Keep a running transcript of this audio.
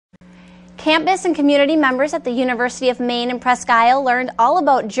Campus and community members at the University of Maine in Presque learned all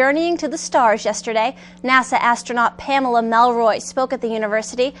about journeying to the stars yesterday. NASA astronaut Pam Melroy spoke at the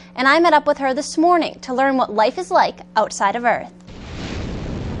university, and I met up with her this morning to learn what life is like outside of Earth.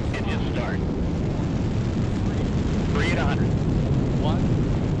 Engine start. 3 at 100.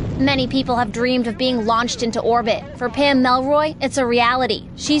 1. Many people have dreamed of being launched into orbit. For Pam Melroy, it's a reality.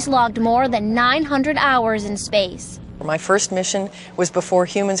 She's logged more than 900 hours in space. My first mission was before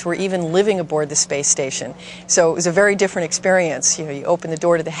humans were even living aboard the space station. So it was a very different experience. You know, you open the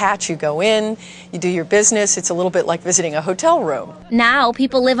door to the hatch, you go in, you do your business. It's a little bit like visiting a hotel room. Now,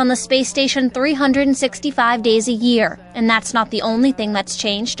 people live on the space station 365 days a year. And that's not the only thing that's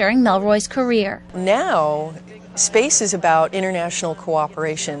changed during Melroy's career. Now, space is about international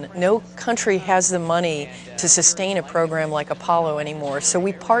cooperation. No country has the money to sustain a program like Apollo anymore, so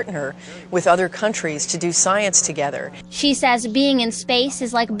we partner with other countries to do science together. She says being in space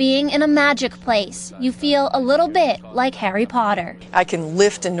is like being in a magic place. You feel a little bit like Harry Potter. I can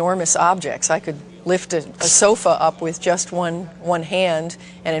lift enormous objects. I could lift a sofa up with just one hand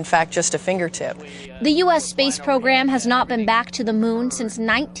and, in fact, just a fingertip. The U.S. space program has not been back to the moon since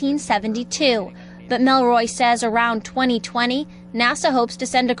 1972. But Melroy says around 2020, NASA hopes to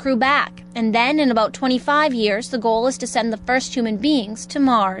send a crew back. And then in about 25 years, the goal is to send the first human beings to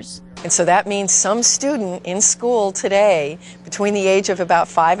Mars. And so that means some student in school today, between the age of about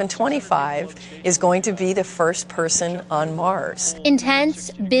 5 and 25, is going to be the first person on Mars.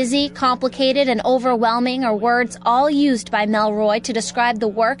 Intense, busy, complicated, and overwhelming are words all used by Melroy to describe the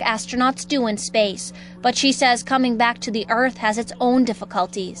work astronauts do in space. But she says coming back to the Earth has its own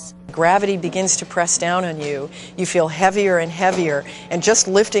difficulties. Gravity begins to press down on you. You feel heavier and heavier, and just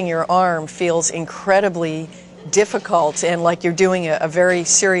lifting your arm feels incredibly difficult and like you're doing a very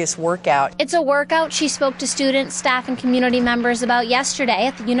serious workout. It's a workout she spoke to students, staff, and community members about yesterday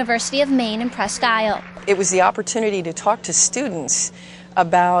at the University of Maine in Presque. It was the opportunity to talk to students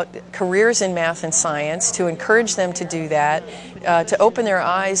about careers in math and science, to encourage them to do that, to open their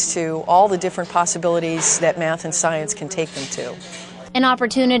eyes to all the different possibilities that math and science can take them to. An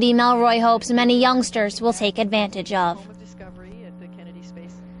opportunity Melroy hopes many youngsters will take advantage of.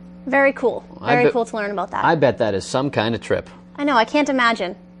 Very cool. Very cool to learn about that. I bet that is some kind of trip. I know, I can't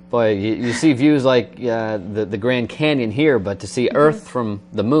imagine. Boy, you see views like the Grand Canyon here, but to see Earth from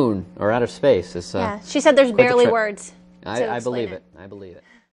the moon or out of space is yeah, she said there's barely words. I believe it. I believe it.